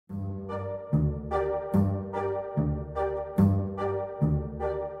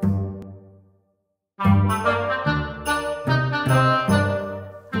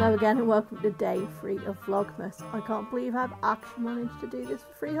welcome to day 3 of Vlogmas. I can't believe I've actually managed to do this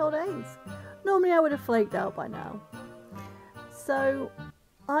for 3 whole days. Normally I would have flaked out by now. So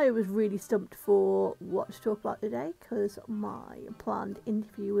I was really stumped for what to talk about today because my planned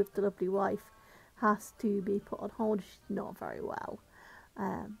interview with the lovely wife has to be put on hold. She's not very well,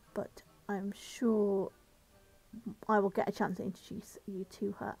 but I'm sure I will get a chance to introduce you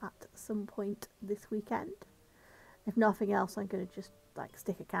to her at some point this weekend. If nothing else, I'm going to just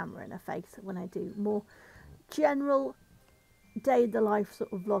stick a camera in her face when I do more general day in the life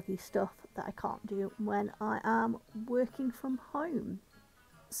sort of vloggy stuff that I can't do when I am working from home.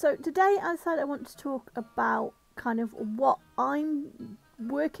 So today I decided I want to talk about kind of what I'm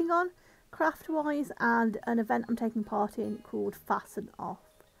working on craft wise and an event I'm taking part in called Fasten Off.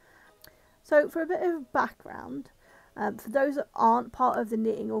 So for a bit of background, for those that aren't part of the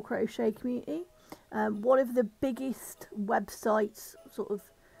knitting or crochet community, one of the biggest websites, sort of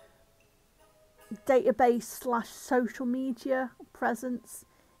database / social media presence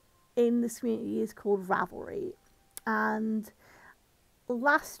in this community is called Ravelry. And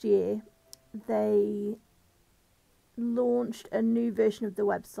last year they launched a new version of the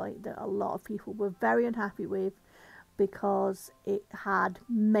website that a lot of people were very unhappy with because it had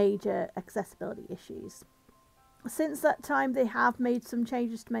major accessibility issues. Since that time they have made some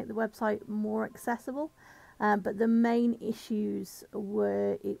changes to make the website more accessible, but the main issues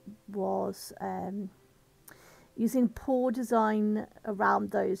were it was using poor design around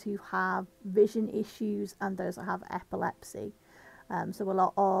those who have vision issues and those that have epilepsy. So a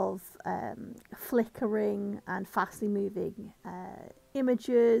lot of flickering and fastly moving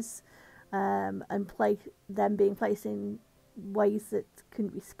images, and them being placed in ways that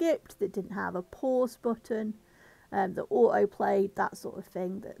couldn't be skipped, that didn't have a pause button, the autoplay, that sort of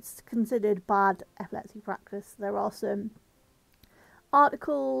thing, that's considered bad epilepsy practice. There are some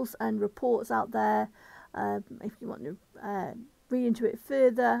articles and reports out there if you want to read into it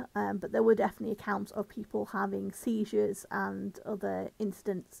further, but there were definitely accounts of people having seizures and other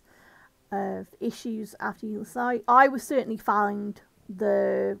incidents of issues after using the site. I was certainly found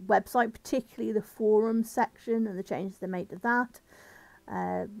the website, particularly the forum section and the changes they made to that,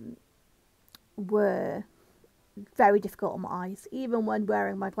 were very difficult on my eyes, even when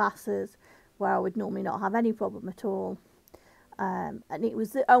wearing my glasses, where I would normally not have any problem at all. And it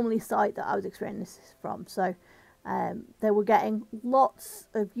was the only site that I was experiencing this from. So they were getting lots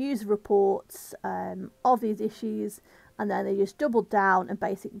of user reports of these issues, and then they just doubled down and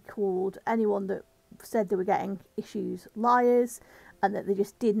basically called anyone that said they were getting issues liars, and that they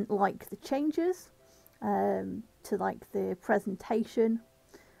just didn't like the changes to the presentation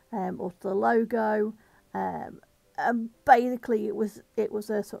or to the logo. And basically it was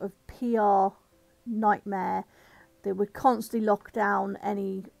a sort of PR nightmare. They would constantly lock down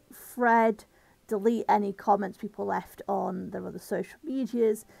any thread, delete any comments people left on their other social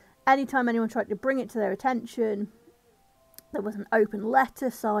medias. Anytime anyone tried to bring it to their attention, there was an open letter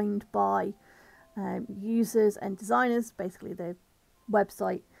signed by users and designers. Basically the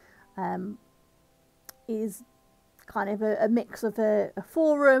website is kind of a mix of a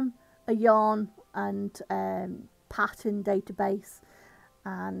forum, a yarn and pattern database,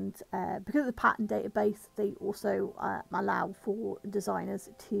 and because of the pattern database they also allow for designers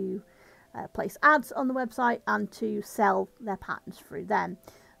to place ads on the website and to sell their patterns through them.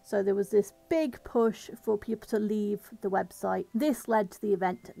 So there was this big push for people to leave the website. This led to the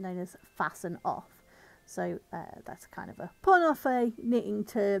event known as Fasten Off. So that's kind of a pun off a knitting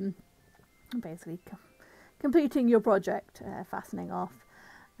term, basically completing your project, fastening off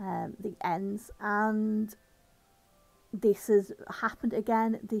the ends. And this has happened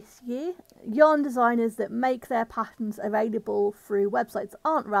again this year. Yarn designers that make their patterns available through websites that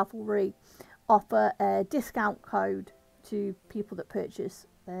aren't Ravelry offer a discount code to people that purchase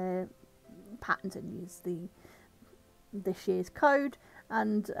patterns and use this year's code,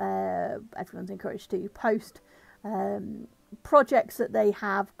 and everyone's encouraged to post projects that they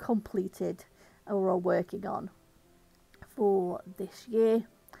have completed or are working on for this year,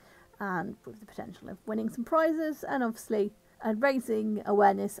 and with the potential of winning some prizes and obviously raising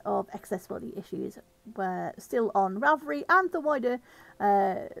awareness of accessibility issues. We're still on Ravelry and the wider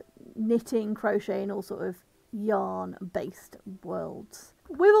knitting, crochet and all sort of yarn based worlds.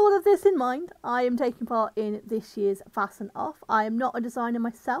 With all of this in mind, I am taking part in this year's Fasten Off. I am not a designer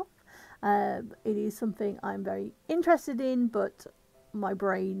myself. It is something I'm very interested in, but my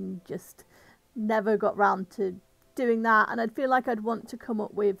brain just never got round to doing that, and I'd feel like I'd want to come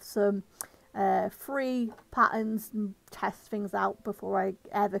up with some free patterns and test things out before I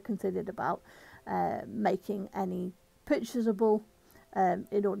ever considered about making any purchasable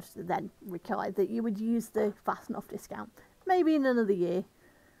in order to then require that you would use the Fasten Off discount. Maybe in another year.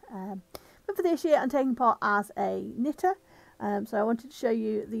 But for this year I'm taking part as a knitter. So I wanted to show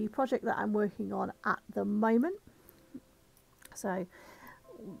you the project that I'm working on at the moment. So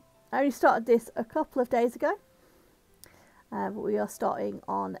I only started this a couple of days ago. But we are starting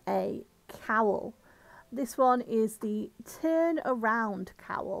on a cowl. This one is the turn around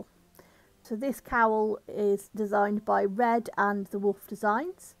cowl. So this cowl is designed by Red and the Wolf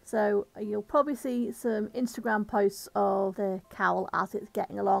Designs. So you'll probably see some Instagram posts of the cowl as it's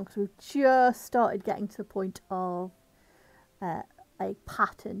getting along, because we've just started getting to the point of a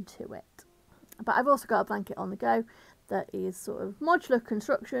pattern to it. But I've also got a blanket on the go that is sort of modular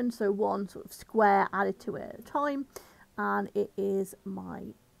construction, so one sort of square added to it at a time, and it is my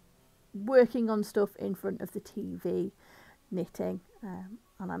working on stuff in front of the TV knitting,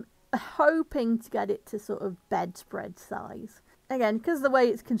 and I'm hoping to get it to sort of bedspread size. Again, because of the way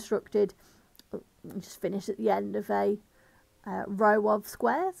it's constructed, just finish at the end of a row of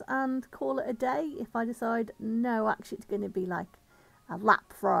squares and call it a day. If I decide no, actually it's going to be like a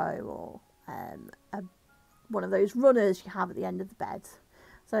lap row or one of those runners you have at the end of the bed.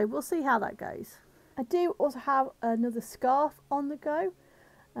 So we'll see how that goes. I do also have another scarf on the go,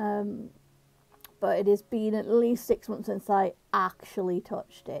 but it has been at least 6 months since I actually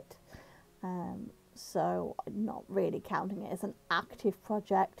touched it. So I'm not really counting it as an active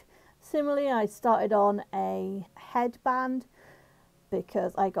project. Similarly, I started on a headband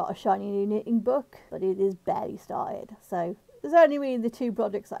because I got a shiny new knitting book, but it is barely started. So there's only really the two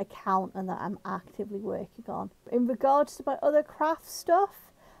projects that I count and that I'm actively working on. In regards to my other craft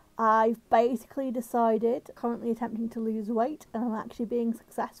stuff, I've basically decided, currently attempting to lose weight, and I'm actually being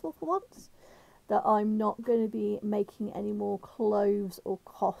successful for once, that I'm not going to be making any more clothes or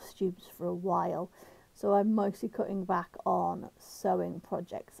costumes for a while. So I'm mostly cutting back on sewing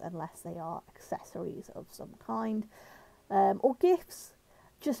projects unless they are accessories of some kind, or gifts,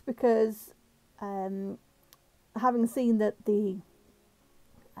 just because having seen that the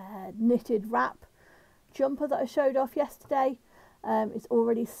knitted wrap jumper that I showed off yesterday is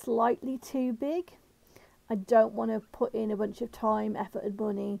already slightly too big. I don't want to put in a bunch of time, effort and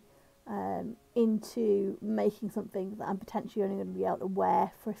money into making something that I'm potentially only going to be able to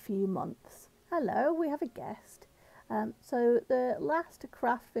wear for a few months. Hello, we have a guest. So the last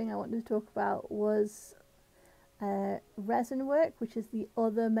craft thing I wanted to talk about was resin work, which is the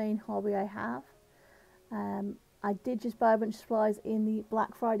other main hobby I have. I did just buy a bunch of supplies in the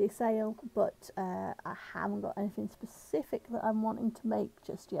Black Friday sale, but I haven't got anything specific that I'm wanting to make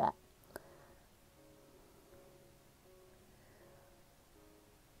just yet.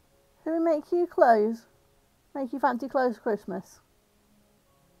 Should we make you clothes? Make you fancy clothes for Christmas?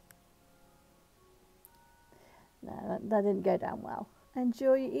 No, that didn't go down well.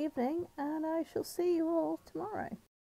 Enjoy your evening, and I shall see you all tomorrow.